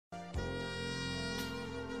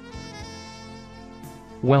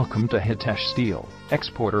Welcome to Hitesh Steel,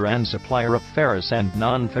 exporter and supplier of ferrous and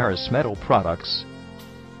non-ferrous metal products.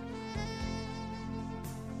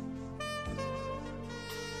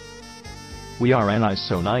 We are an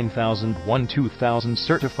ISO 9001-2000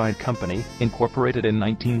 certified company, incorporated in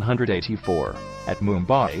 1984, at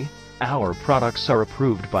Mumbai. Our products are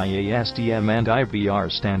approved by ASTM and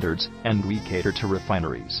IBR standards, and we cater to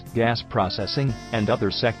refineries, gas processing, and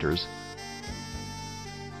other sectors.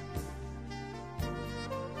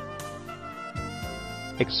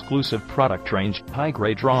 Exclusive product range,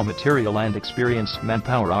 high-grade raw material and experienced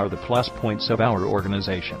manpower are the plus points of our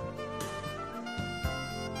organization.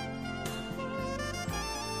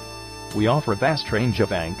 We offer a vast range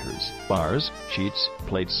of anchors, bars, sheets,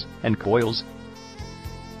 plates, and coils.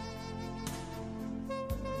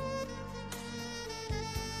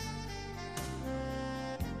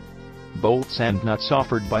 Bolts and nuts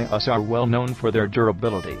offered by us are well known for their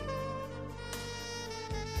durability.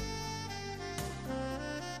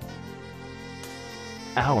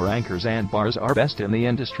 Our anchors and bars are best in the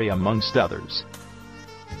industry amongst others.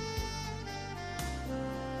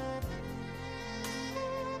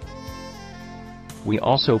 We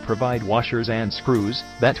also provide washers and screws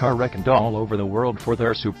that are reckoned all over the world for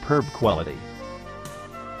their superb quality.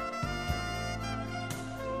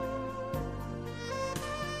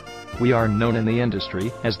 We are known in the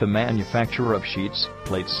industry as the manufacturer of sheets,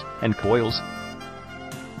 plates, and coils.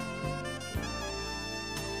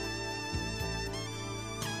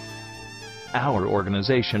 Our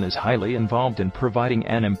organization is highly involved in providing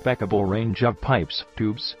an impeccable range of pipes,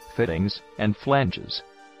 tubes, fittings, and flanges.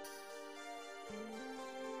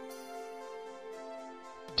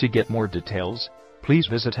 To get more details, please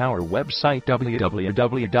visit our website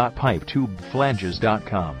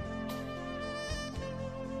www.pipetubeflanges.com.